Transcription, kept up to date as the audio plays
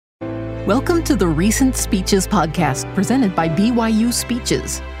Welcome to the Recent Speeches podcast presented by BYU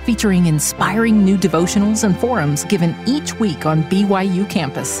Speeches, featuring inspiring new devotionals and forums given each week on BYU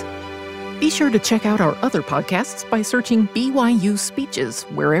campus. Be sure to check out our other podcasts by searching BYU Speeches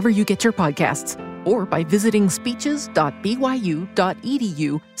wherever you get your podcasts, or by visiting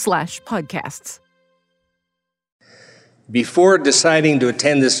speeches.byu.edu/podcasts. Before deciding to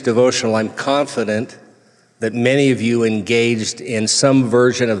attend this devotional, I'm confident that many of you engaged in some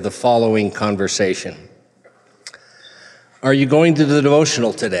version of the following conversation. Are you going to the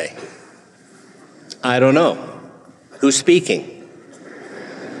devotional today? I don't know. Who's speaking?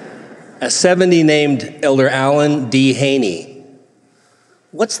 A 70 named Elder Alan D. Haynie.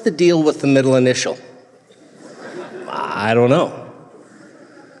 What's the deal with the middle initial? I don't know.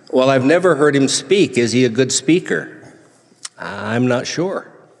 Well, I've never heard him speak. Is he a good speaker? I'm not sure.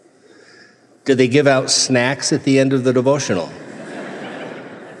 Do they give out snacks at the end of the devotional?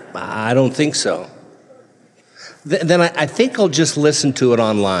 I don't think so. Then I think I'll just listen to it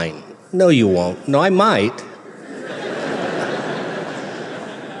online. No, you won't. No, I might.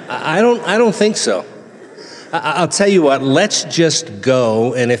 I don't think so. I'll tell you what, let's just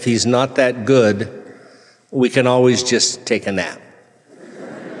go, and if he's not that good, we can always just take a nap.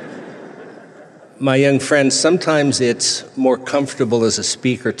 My young friends, sometimes it's more comfortable as a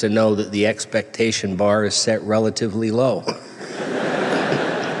speaker to know that the expectation bar is set relatively low.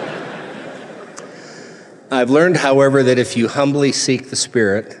 I've learned, however, that if you humbly seek the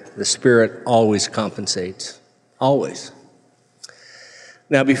Spirit always compensates. Always.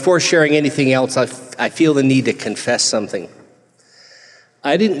 Now, before sharing anything else, I feel the need to confess something.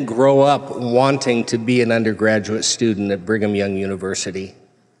 I didn't grow up wanting to be an undergraduate student at Brigham Young University.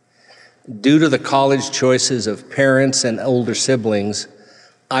 Due to the college choices of parents and older siblings,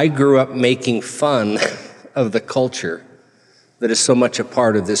 I grew up making fun of the culture that is so much a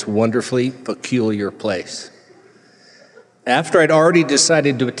part of this wonderfully peculiar place. After I'd already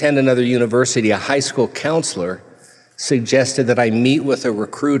decided to attend another university, a high school counselor suggested that I meet with a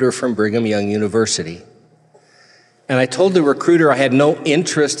recruiter from Brigham Young University. And I told the recruiter I had no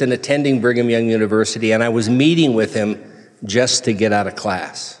interest in attending Brigham Young University, and I was meeting with him just to get out of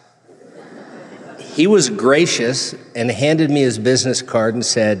class. He was gracious and handed me his business card and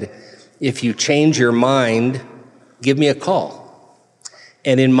said, "If you change your mind, give me a call."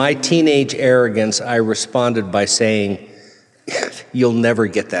 And in my teenage arrogance, I responded by saying, "You'll never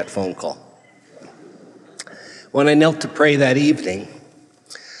get that phone call." When I knelt to pray that evening,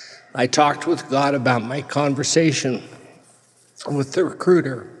 I talked with God about my conversation with the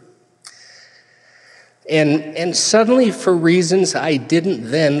recruiter. And suddenly, for reasons I didn't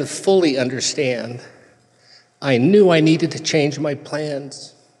then fully understand, I knew I needed to change my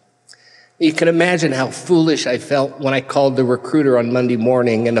plans. You can imagine how foolish I felt when I called the recruiter on Monday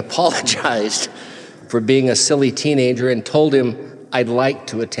morning and apologized for being a silly teenager and told him I'd like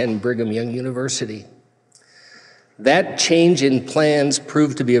to attend Brigham Young University. That change in plans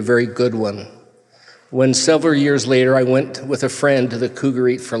proved to be a very good one. When several years later I went with a friend to the Cougar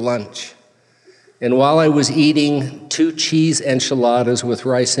Eat for lunch. And while I was eating 2 cheese enchiladas with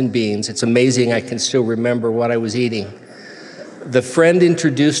rice and beans, it's amazing I can still remember what I was eating, the friend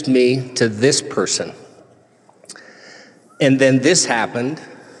introduced me to this person. And then this happened,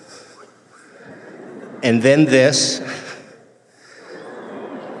 and then this,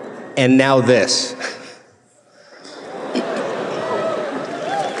 and now this.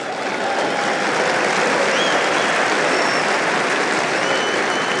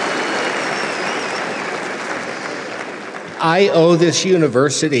 I owe this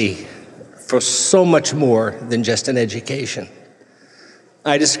university for so much more than just an education.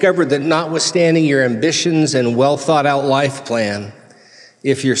 I discovered that notwithstanding your ambitions and well-thought-out life plan,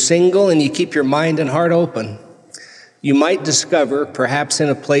 if you're single and you keep your mind and heart open, you might discover, perhaps in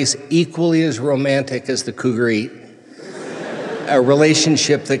a place equally as romantic as the Cougar Eat, a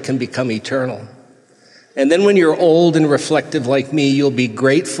relationship that can become eternal. And then when you're old and reflective like me, you'll be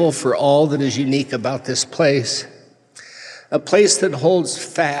grateful for all that is unique about this place. A place that holds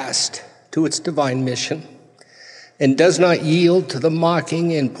fast to its divine mission and does not yield to the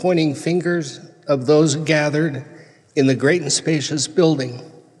mocking and pointing fingers of those gathered in the great and spacious building,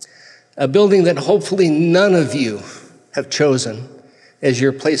 a building that hopefully none of you have chosen as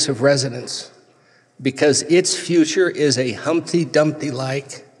your place of residence, because its future is a Humpty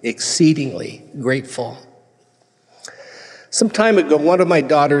Dumpty-like, exceedingly grateful. Some time ago, one of my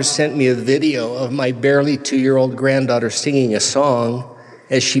daughters sent me a video of my barely 2-year-old granddaughter singing a song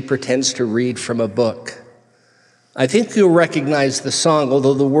as she pretends to read from a book. I think you'll recognize the song,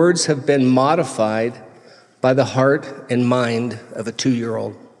 although the words have been modified by the heart and mind of a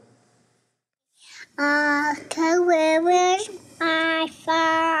 2-year-old. I'll go with my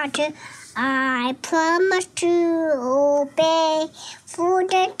Father. I promise to obey, for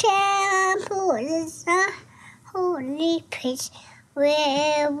the temple is a holy place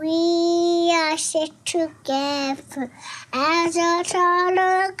where we are sit together as a child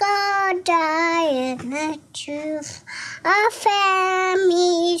of God, I am the truth. Our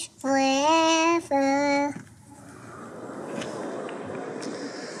families forever.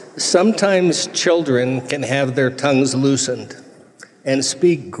 Sometimes children can have their tongues loosened and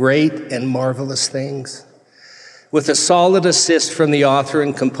speak great and marvelous things. With a solid assist from the author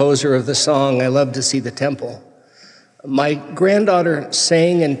and composer of the song, I Love to See the Temple, my granddaughter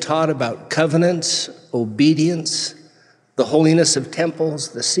sang and taught about covenants, obedience, the holiness of temples,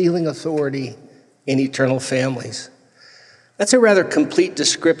 the sealing authority, and eternal families. That's a rather complete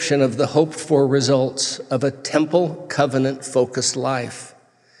description of the hoped-for results of a temple covenant-focused life,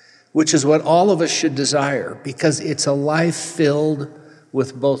 which is what all of us should desire, because it's a life filled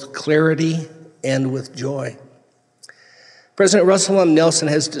with both clarity and with joy. President Russell M. Nelson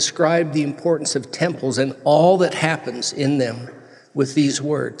has described the importance of temples and all that happens in them with these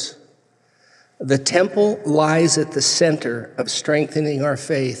words: the temple lies at the center of strengthening our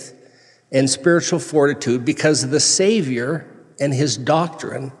faith and spiritual fortitude, because the Savior and his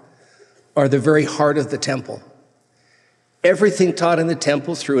doctrine are the very heart of the temple. Everything taught in the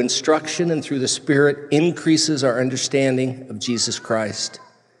temple through instruction and through the Spirit increases our understanding of Jesus Christ.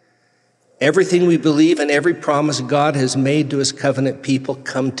 Everything we believe and every promise God has made to his covenant people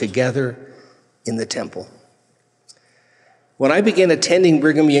come together in the temple. When I began attending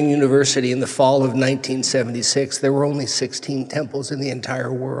Brigham Young University in the fall of 1976, there were only 16 temples in the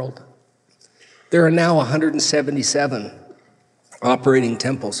entire world. There are now 177 operating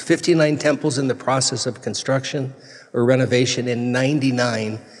temples, 59 temples in the process of construction or renovation, and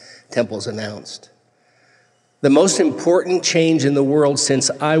 99 temples announced. The most important change in the world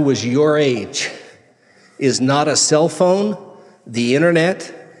since I was your age is not a cell phone, the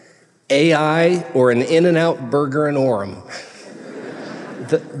internet, AI, or an In-N-Out burger in Orem.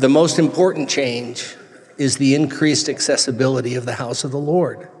 The most important change is the increased accessibility of the house of the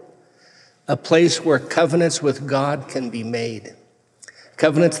Lord, a place where covenants with God can be made.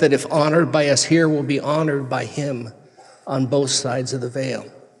 Covenants that, if honored by us here, will be honored by him on both sides of the veil.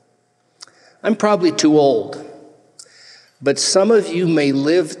 I'm probably too old, but some of you may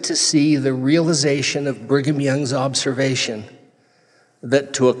live to see the realization of Brigham Young's observation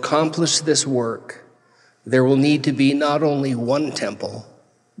that to accomplish this work, there will need to be not only one temple,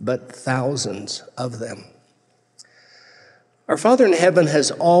 but thousands of them. Our Father in heaven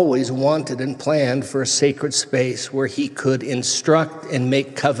has always wanted and planned for a sacred space where he could instruct and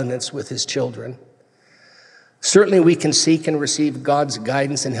make covenants with his children. Certainly we can seek and receive God's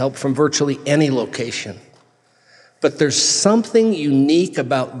guidance and help from virtually any location. But there's something unique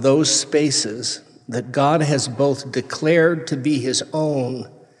about those spaces that God has both declared to be his own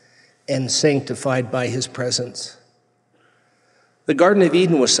and sanctified by his presence. The Garden of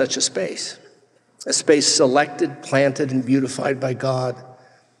Eden was such a space selected, planted, and beautified by God,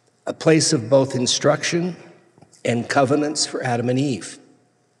 a place of both instruction and covenants for Adam and Eve.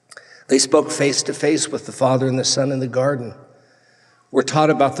 They spoke face to face with the Father and the Son in the garden, were taught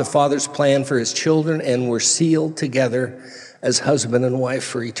about the Father's plan for his children, and were sealed together as husband and wife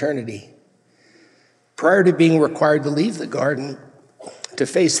for eternity. Prior to being required to leave the garden to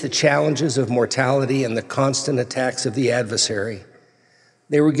face the challenges of mortality and the constant attacks of the adversary,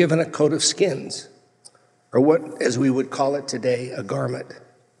 they were given a coat of skins, or what, as we would call it today, a garment.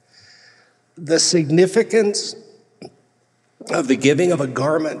 The significance of the giving of a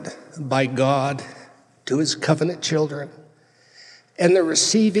garment by God to his covenant children, and the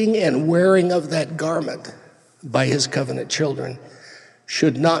receiving and wearing of that garment by his covenant children,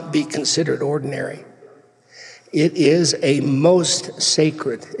 should not be considered ordinary. It is a most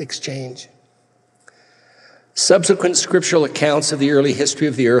sacred exchange. Subsequent scriptural accounts of the early history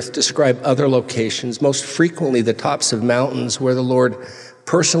of the earth describe other locations, most frequently the tops of mountains where the Lord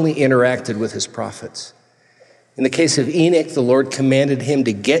personally interacted with his prophets. In the case of Enoch, the Lord commanded him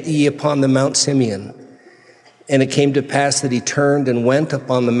to get ye upon the Mount Simeon. And it came to pass that he turned and went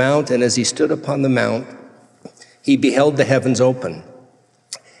upon the mount, and as he stood upon the mount, he beheld the heavens open,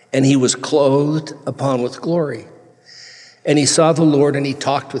 and he was clothed upon with glory. And he saw the Lord, and he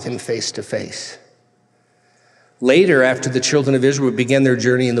talked with him face to face. Later, after the children of Israel began their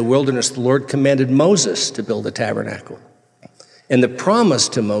journey in the wilderness, the Lord commanded Moses to build a tabernacle. And the promise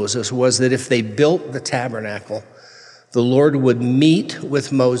to Moses was that if they built the tabernacle, the Lord would meet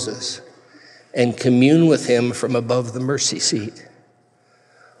with Moses and commune with him from above the mercy seat.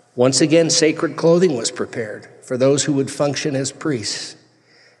 Once again, sacred clothing was prepared for those who would function as priests,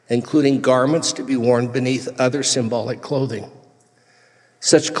 including garments to be worn beneath other symbolic clothing.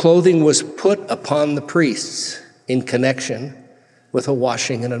 Such clothing was put upon the priests in connection with a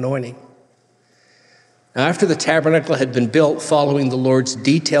washing and anointing. Now, after the tabernacle had been built, following the Lord's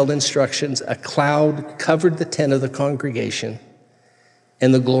detailed instructions, a cloud covered the tent of the congregation,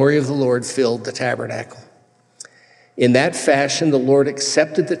 and the glory of the Lord filled the tabernacle. In that fashion, the Lord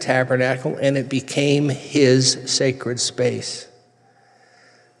accepted the tabernacle, and it became his sacred space.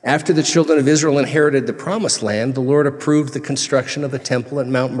 After the children of Israel inherited the promised land, the Lord approved the construction of the temple at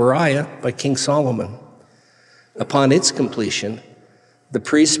Mount Moriah by King Solomon. Upon its completion, the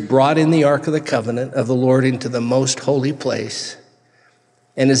priests brought in the Ark of the Covenant of the Lord into the most holy place.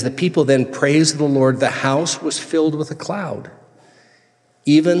 And as the people then praised the Lord, the house was filled with a cloud.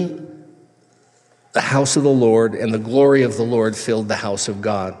 Even the house of the Lord and the glory of the Lord filled the house of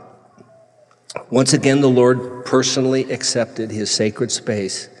God. Once again, the Lord personally accepted his sacred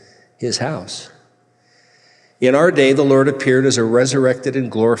space, his house. In our day, the Lord appeared as a resurrected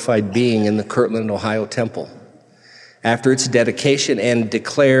and glorified being in the Kirtland, Ohio temple. After its dedication and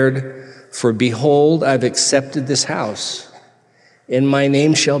declared, "For behold, I've accepted this house, and my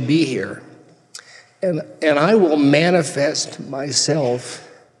name shall be here, and I will manifest myself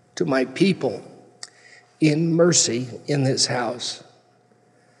to my people in mercy in this house."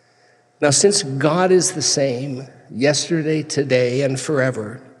 Now, since God is the same yesterday, today, and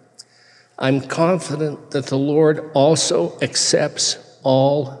forever, I'm confident that the Lord also accepts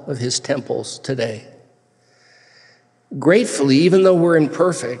all of his temples today. Gratefully, even though we're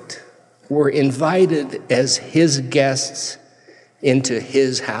imperfect, we're invited as his guests into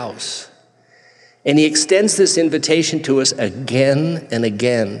his house. And he extends this invitation to us again and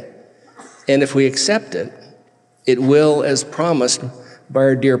again. And if we accept it, it will, as promised by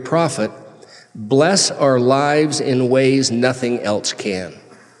our dear prophet, bless our lives in ways nothing else can.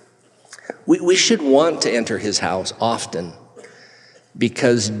 We should want to enter his house often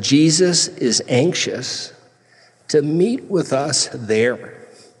because Jesus is anxious to meet with us there.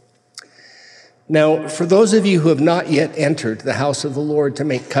 Now, for those of you who have not yet entered the house of the Lord to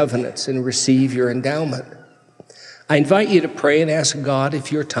make covenants and receive your endowment, I invite you to pray and ask God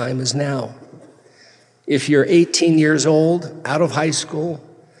if your time is now. If you're 18 years old, out of high school,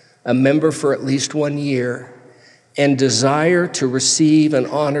 a member for at least 1 year, and desire to receive and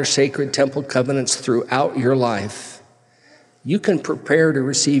honor sacred temple covenants throughout your life, you can prepare to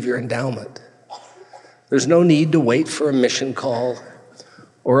receive your endowment. There's no need to wait for a mission call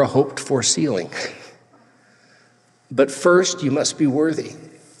or a hoped-for ceiling. But first, you must be worthy.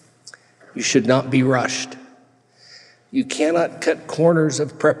 You should not be rushed. You cannot cut corners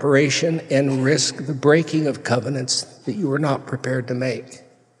of preparation and risk the breaking of covenants that you are not prepared to make.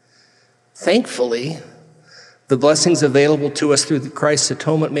 Thankfully, the blessings available to us through Christ's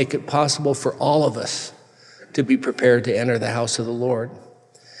atonement make it possible for all of us to be prepared to enter the house of the Lord.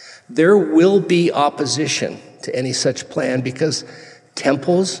 There will be opposition to any such plan because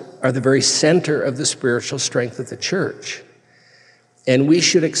temples are the very center of the spiritual strength of the church. And we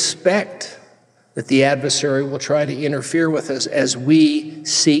should expect that the adversary will try to interfere with us as we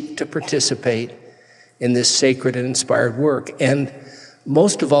seek to participate in this sacred and inspired work. And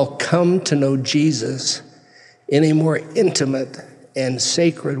most of all, come to know Jesus in a more intimate and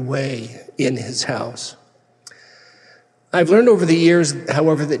sacred way in his house. I've learned over the years,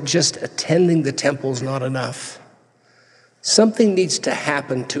 however, that just attending the temple is not enough. Something needs to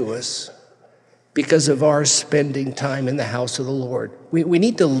happen to us because of our spending time in the house of the Lord. We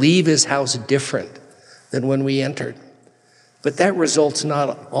need to leave his house different than when we entered. But that result's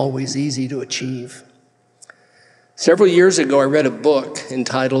not always easy to achieve. Several years ago, I read a book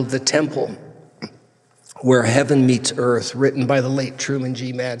entitled The Temple, Where Heaven Meets Earth, written by the late Truman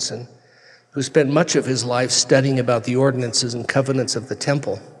G. Madsen, who spent much of his life studying about the ordinances and covenants of the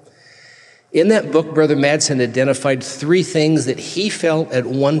temple. In that book, Brother Madsen identified 3 things that he felt at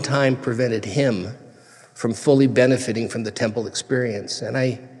one time prevented him from fully benefiting from the temple experience. And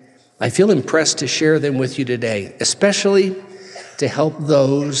I feel impressed to share them with you today, especially to help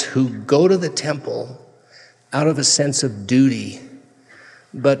those who go to the temple out of a sense of duty,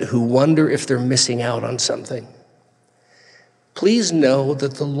 but who wonder if they're missing out on something. Please know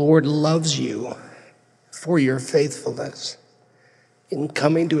that the Lord loves you for your faithfulness in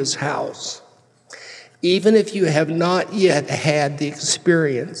coming to his house, even if you have not yet had the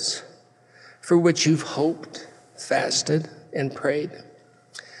experience for which you've hoped, fasted, and prayed.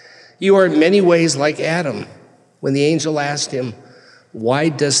 You are in many ways like Adam when the angel asked him, "Why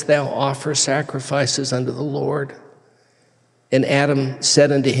dost thou offer sacrifices unto the Lord?" And Adam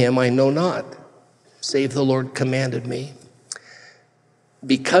said unto him, I know not, save the Lord commanded me.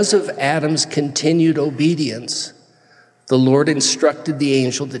 Because of Adam's continued obedience, the Lord instructed the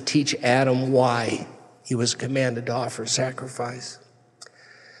angel to teach Adam why he was commanded to offer sacrifice.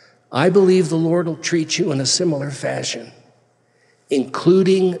 I believe the Lord will treat you in a similar fashion,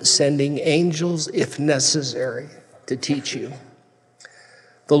 including sending angels if necessary to teach you.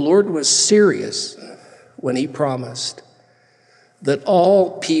 The Lord was serious when he promised that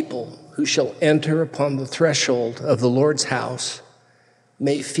all people who shall enter upon the threshold of the Lord's house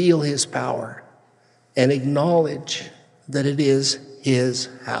may feel his power and acknowledge that it is his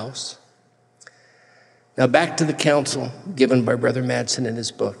house. Now back to the counsel given by Brother Madsen in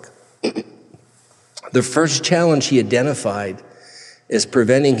his book. The first challenge he identified as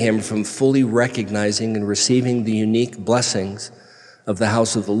preventing him from fully recognizing and receiving the unique blessings of the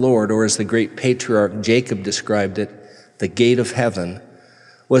house of the Lord, or as the great patriarch Jacob described it, the gate of heaven,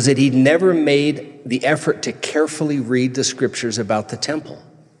 was that he'd never made the effort to carefully read the scriptures about the temple.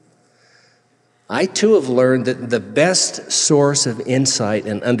 I too have learned that the best source of insight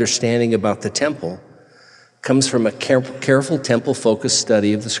and understanding about the temple comes from a careful temple-focused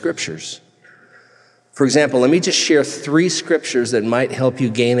study of the scriptures. For example, let me just share 3 scriptures that might help you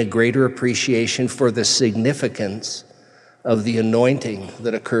gain a greater appreciation for the significance of the anointing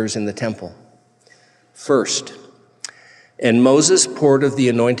that occurs in the temple. First, and Moses poured of the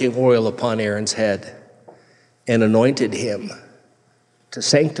anointing oil upon Aaron's head and anointed him to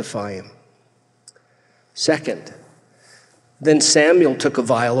sanctify him. Second, then Samuel took a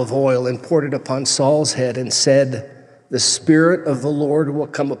vial of oil and poured it upon Saul's head and said, the Spirit of the Lord will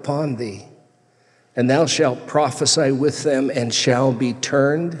come upon thee, and thou shalt prophesy with them and shall be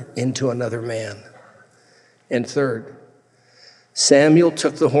turned into another man. And third, Samuel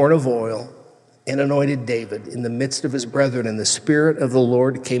took the horn of oil and anointed David in the midst of his brethren, and the Spirit of the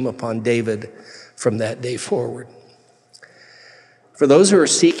Lord came upon David from that day forward. For those who are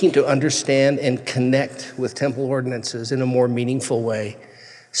seeking to understand and connect with temple ordinances in a more meaningful way,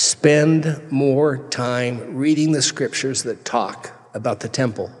 spend more time reading the scriptures that talk about the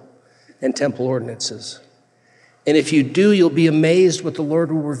temple and temple ordinances. And if you do, you'll be amazed what the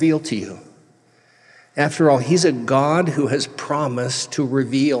Lord will reveal to you. After all, he's a God who has promised to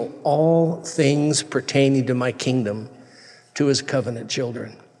reveal all things pertaining to my kingdom to his covenant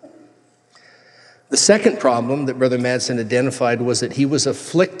children. The second problem that Brother Madsen identified was that he was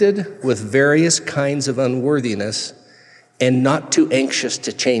afflicted with various kinds of unworthiness and not too anxious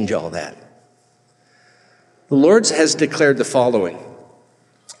to change all that. The Lord has declared the following: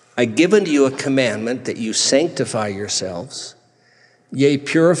 I give unto you a commandment that you sanctify yourselves, yea,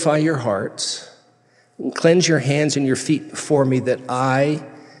 purify your hearts, and cleanse your hands and your feet before me, that I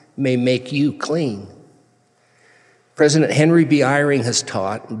may make you clean. President Henry B. Eyring has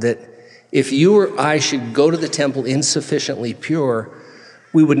taught that if you or I should go to the temple insufficiently pure,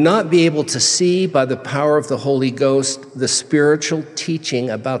 we would not be able to see by the power of the Holy Ghost the spiritual teaching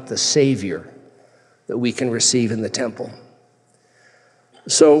about the Savior that we can receive in the temple.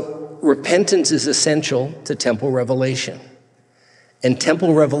 So repentance is essential to temple revelation. And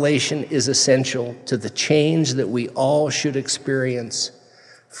temple revelation is essential to the change that we all should experience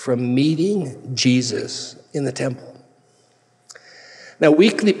from meeting Jesus in the temple. Now,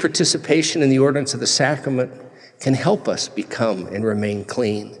 weekly participation in the ordinance of the sacrament can help us become and remain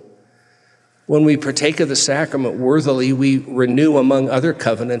clean. When we partake of the sacrament worthily, we renew, among other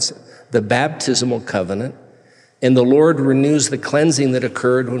covenants, the baptismal covenant, and the Lord renews the cleansing that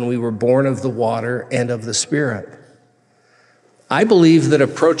occurred when we were born of the water and of the Spirit. I believe that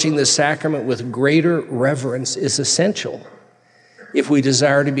approaching the sacrament with greater reverence is essential if we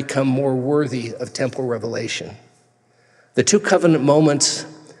desire to become more worthy of temple revelation. The 2 covenant moments,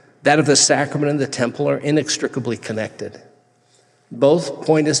 that of the sacrament and the temple, are inextricably connected. Both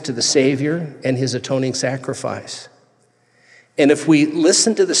point us to the Savior and his atoning sacrifice. And if we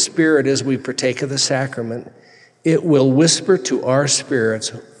listen to the Spirit as we partake of the sacrament, it will whisper to our spirits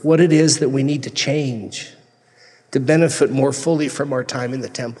what it is that we need to change to benefit more fully from our time in the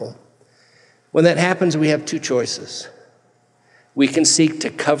temple. When that happens, we have 2 choices. We can seek to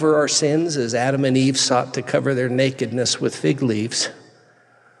cover our sins as Adam and Eve sought to cover their nakedness with fig leaves,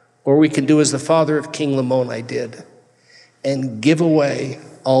 or we can do as the father of King Lamoni did and give away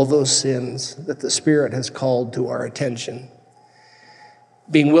all those sins that the Spirit has called to our attention.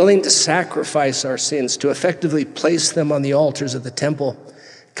 Being willing to sacrifice our sins, to effectively place them on the altars of the temple,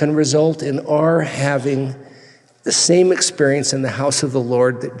 can result in our having the same experience in the house of the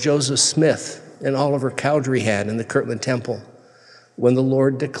Lord that Joseph Smith and Oliver Cowdery had in the Kirtland Temple, when the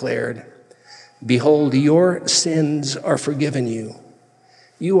Lord declared, Behold, your sins are forgiven you.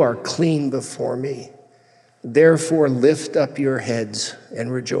 You are clean before me. Therefore, lift up your heads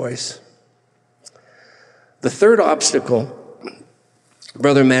and rejoice. The third obstacle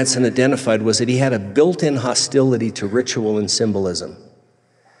Brother Madsen identified was that he had a built-in hostility to ritual and symbolism.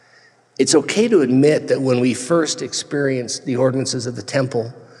 It's okay to admit that when we first experienced the ordinances of the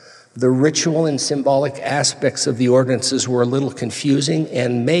temple, the ritual and symbolic aspects of the ordinances were a little confusing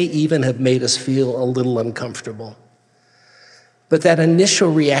and may even have made us feel a little uncomfortable. But that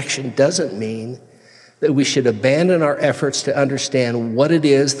initial reaction doesn't mean that we should abandon our efforts to understand what it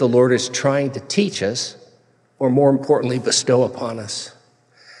is the Lord is trying to teach us, or more importantly, bestow upon us.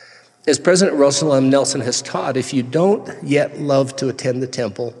 As President Russell M. Nelson has taught, if you don't yet love to attend the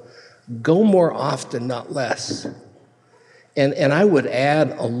temple, go more often, not less. And I would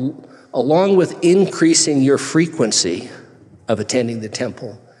add, along with increasing your frequency of attending the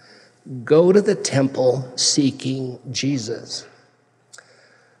temple, go to the temple seeking Jesus.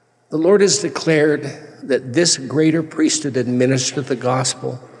 The Lord has declared that this greater priesthood administereth the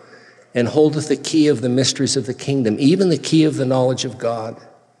gospel and holdeth the key of the mysteries of the kingdom, even the key of the knowledge of God.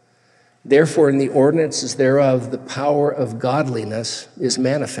 Therefore, in the ordinances thereof, the power of godliness is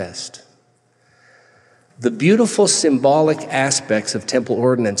manifest. The beautiful symbolic aspects of temple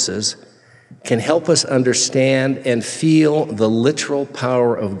ordinances can help us understand and feel the literal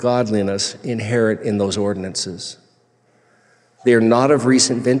power of godliness inherent in those ordinances. They are not of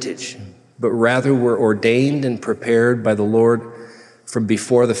recent vintage, but rather were ordained and prepared by the Lord from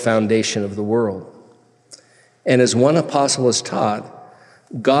before the foundation of the world. And as one apostle has taught,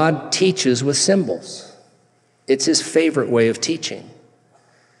 God teaches with symbols. It's his favorite way of teaching.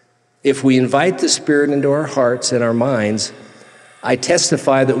 If we invite the Spirit into our hearts and our minds, I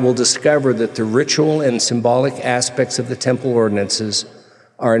testify that we'll discover that the ritual and symbolic aspects of the temple ordinances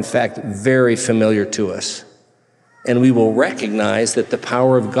are in fact very familiar to us. And we will recognize that the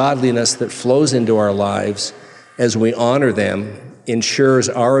power of godliness that flows into our lives as we honor them ensures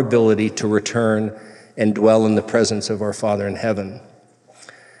our ability to return and dwell in the presence of our Father in heaven.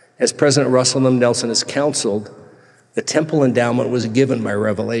 As President Russell M. Nelson has counseled, the temple endowment was given by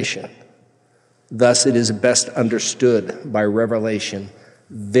revelation. Thus, it is best understood by revelation,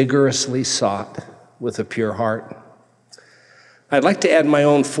 vigorously sought with a pure heart. I'd like to add my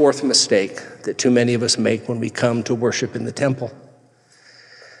own fourth mistake that too many of us make when we come to worship in the temple.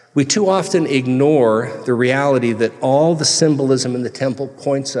 We too often ignore the reality that all the symbolism in the temple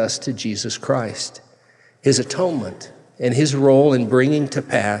points us to Jesus Christ, his atonement, and his role in bringing to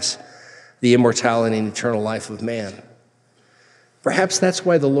pass the immortality and eternal life of man. Perhaps that's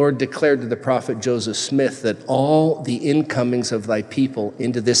why the Lord declared to the prophet Joseph Smith that all the incomings of thy people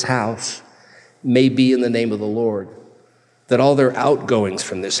into this house may be in the name of the Lord, that all their outgoings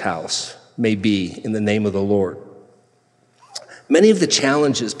from this house may be in the name of the Lord. Many of the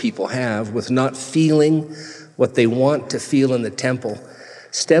challenges people have with not feeling what they want to feel in the temple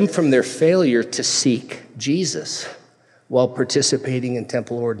stem from their failure to seek Jesus while participating in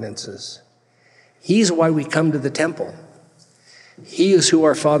temple ordinances. He's why we come to the temple. He is who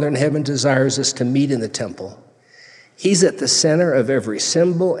our Father in heaven desires us to meet in the temple. He's at the center of every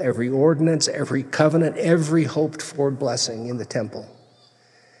symbol, every ordinance, every covenant, every hoped-for blessing in the temple.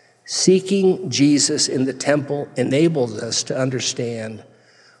 Seeking Jesus in the temple enables us to understand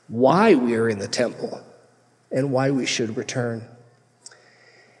why we are in the temple and why we should return.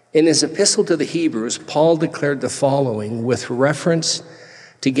 In his epistle to the Hebrews, Paul declared the following with reference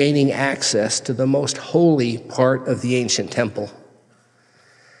to gaining access to the most holy part of the ancient temple.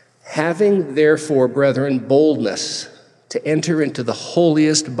 Having, therefore, brethren, boldness to enter into the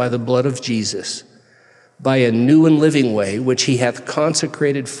holiest by the blood of Jesus, by a new and living way, which he hath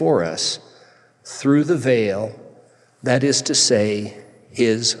consecrated for us through the veil, that is to say,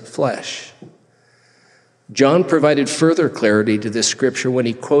 his flesh. John provided further clarity to this scripture when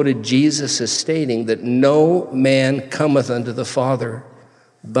he quoted Jesus as stating that no man cometh unto the Father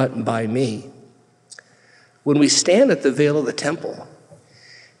but by me. When we stand at the veil of the temple,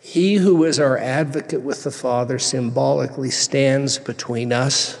 he who is our advocate with the Father symbolically stands between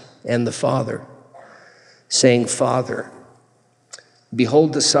us and the Father, saying, Father,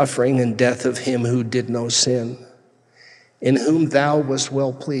 behold the suffering and death of him who did no sin, in whom thou wast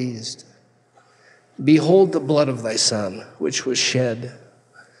well pleased. Behold the blood of thy Son, which was shed,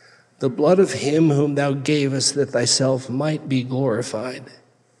 the blood of him whom thou gavest that thyself might be glorified.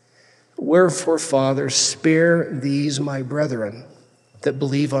 Wherefore, Father, spare these my brethren that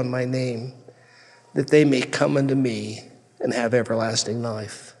believe on my name, that they may come unto me and have everlasting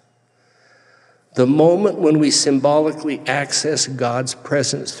life. The moment when we symbolically access God's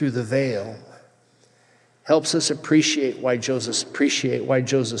presence through the veil helps us appreciate why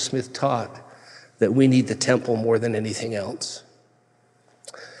Joseph Smith taught that we need the temple more than anything else.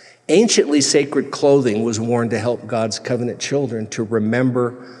 Anciently, sacred clothing was worn to help God's covenant children to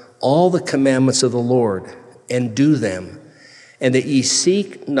remember all the commandments of the Lord and do them, and that ye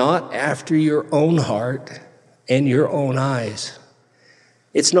seek not after your own heart and your own eyes.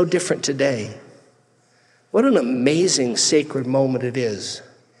 It's no different today. What an amazing sacred moment it is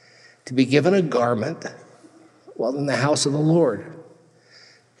to be given a garment while in the house of the Lord,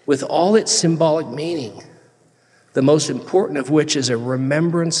 with all its symbolic meaning, the most important of which is a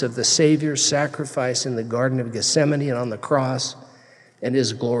remembrance of the Savior's sacrifice in the Garden of Gethsemane and on the cross and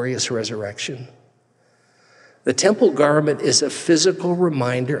his glorious resurrection. The temple garment is a physical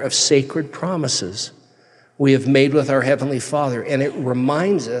reminder of sacred promises we have made with our Heavenly Father, and it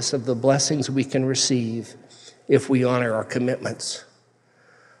reminds us of the blessings we can receive if we honor our commitments.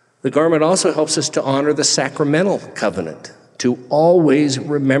 The garment also helps us to honor the sacramental covenant, to always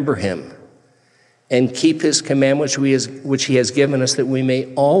remember him and keep his commandments which he has given us, that we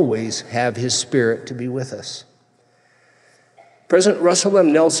may always have his Spirit to be with us. President Russell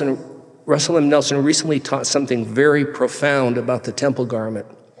M. Nelson recently taught something very profound about the temple garment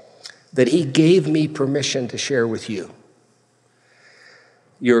that he gave me permission to share with you.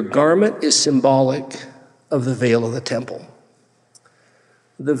 Your garment is symbolic of the veil of the temple.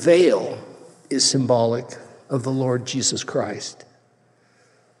 The veil is symbolic of the Lord Jesus Christ.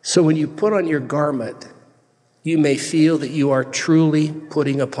 So when you put on your garment, you may feel that you are truly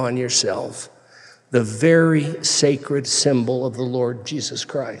putting upon yourself the very sacred symbol of the Lord Jesus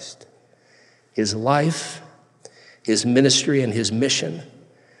Christ, his life, his ministry, and his mission,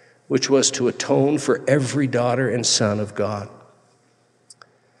 which was to atone for every daughter and son of God.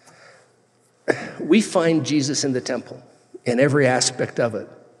 We find Jesus in the temple, in every aspect of it.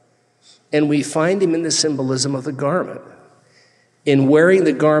 And we find him in the symbolism of the garment. In wearing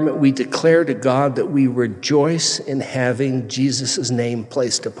the garment, we declare to God that we rejoice in having Jesus' name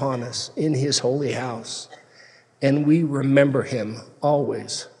placed upon us in his holy house. And we remember him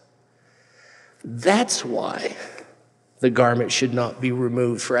always. That's why the garment should not be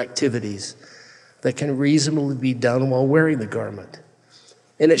removed for activities that can reasonably be done while wearing the garment.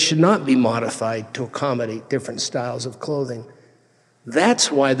 And it should not be modified to accommodate different styles of clothing.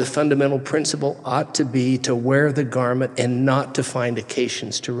 That's why the fundamental principle ought to be to wear the garment and not to find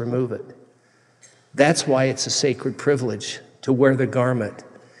occasions to remove it. That's why it's a sacred privilege to wear the garment.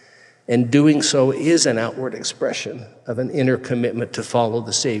 And doing so is an outward expression of an inner commitment to follow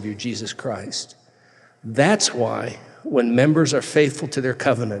the Savior, Jesus Christ. That's why when members are faithful to their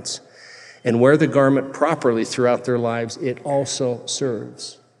covenants and wear the garment properly throughout their lives, it also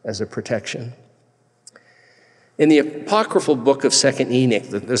serves as a protection. In the apocryphal book of 2nd Enoch,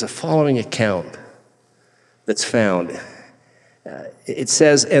 there's a following account that's found. It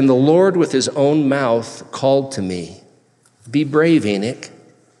says, "And the Lord with his own mouth called to me, 'Be brave, Enoch.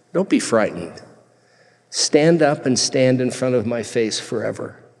 Don't be frightened. Stand up and stand in front of my face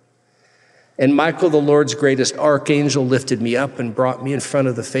forever.' And Michael, the Lord's greatest archangel, lifted me up and brought me in front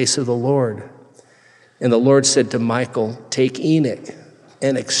of the face of the Lord. And the Lord said to Michael, 'Take Enoch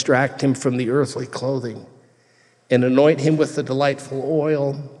and extract him from the earthly clothing and anoint him with the delightful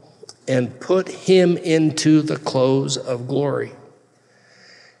oil and put him into the clothes of glory.'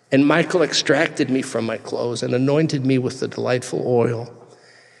 And Michael extracted me from my clothes and anointed me with the delightful oil.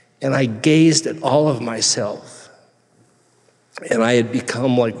 And I gazed at all of myself, and I had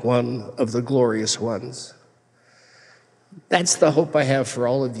become like one of the glorious ones." That's the hope I have for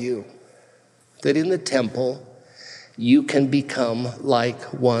all of you, that in the temple, you can become like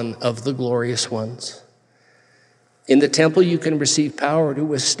one of the glorious ones. In the temple, you can receive power to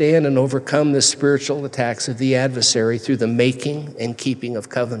withstand and overcome the spiritual attacks of the adversary through the making and keeping of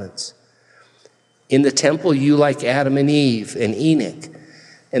covenants. In the temple, you, like Adam and Eve and Enoch,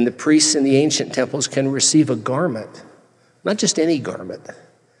 and the priests in the ancient temples, can receive a garment, not just any garment,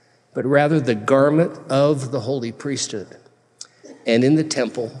 but rather the garment of the holy priesthood. And in the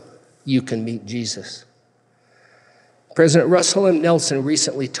temple, you can meet Jesus. President Russell M. Nelson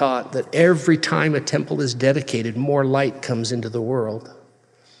recently taught that every time a temple is dedicated, more light comes into the world.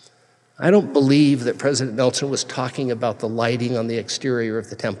 I don't believe that President Nelson was talking about the lighting on the exterior of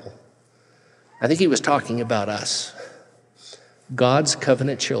the temple. I think he was talking about us, God's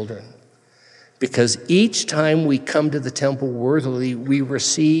covenant children, because each time we come to the temple worthily, we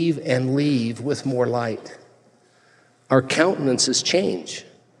receive and leave with more light. Our countenances change,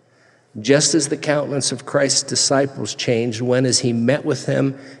 just as the countenance of Christ's disciples changed when, as he met with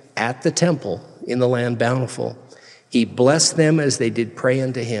them at the temple in the land bountiful, he blessed them as they did pray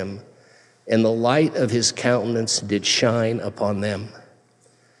unto him, and the light of his countenance did shine upon them.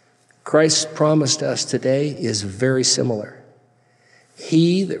 Christ's promise to us today is very similar.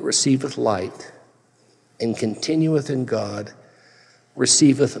 He that receiveth light and continueth in God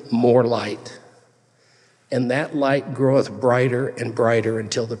receiveth more light, and that light groweth brighter and brighter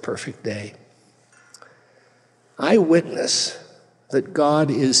until the perfect day. I witness that God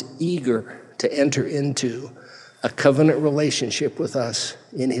is eager to enter into a covenant relationship with us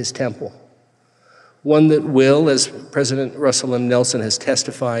in his temple, one that will, as President Russell M. Nelson has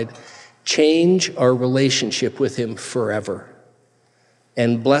testified, change our relationship with him forever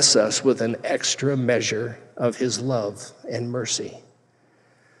and bless us with an extra measure of his love and mercy.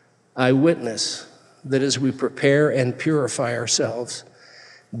 I witness that as we prepare and purify ourselves,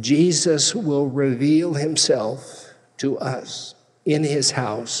 Jesus will reveal himself to us in his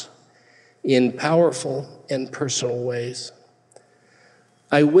house in powerful and personal ways.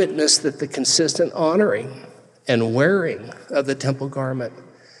 I witness that the consistent honoring and wearing of the temple garment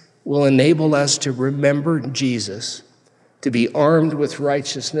will enable us to remember Jesus, to be armed with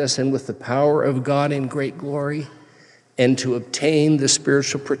righteousness and with the power of God in great glory, and to obtain the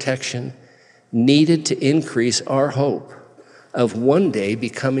spiritual protection needed to increase our hope of one day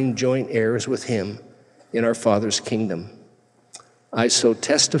becoming joint heirs with him in our Father's kingdom. I so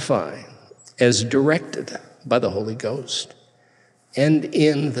testify as directed by the Holy Ghost and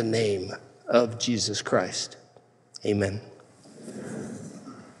in the name of Jesus Christ. Amen.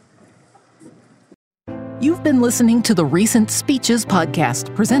 You've been listening to the Recent Speeches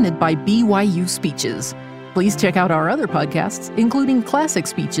podcast presented by BYU Speeches. Please check out our other podcasts, including classic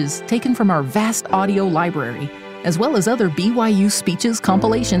speeches taken from our vast audio library, as well as other BYU Speeches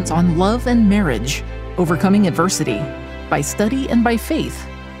compilations on love and marriage, overcoming adversity, by study and by faith.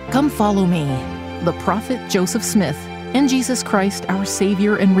 Come follow me, the prophet Joseph Smith, and Jesus Christ, our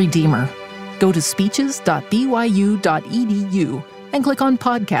Savior and Redeemer. Go to speeches.byu.edu and click on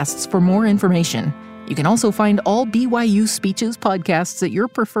podcasts for more information. You can also find all BYU Speeches podcasts at your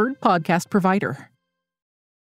preferred podcast provider.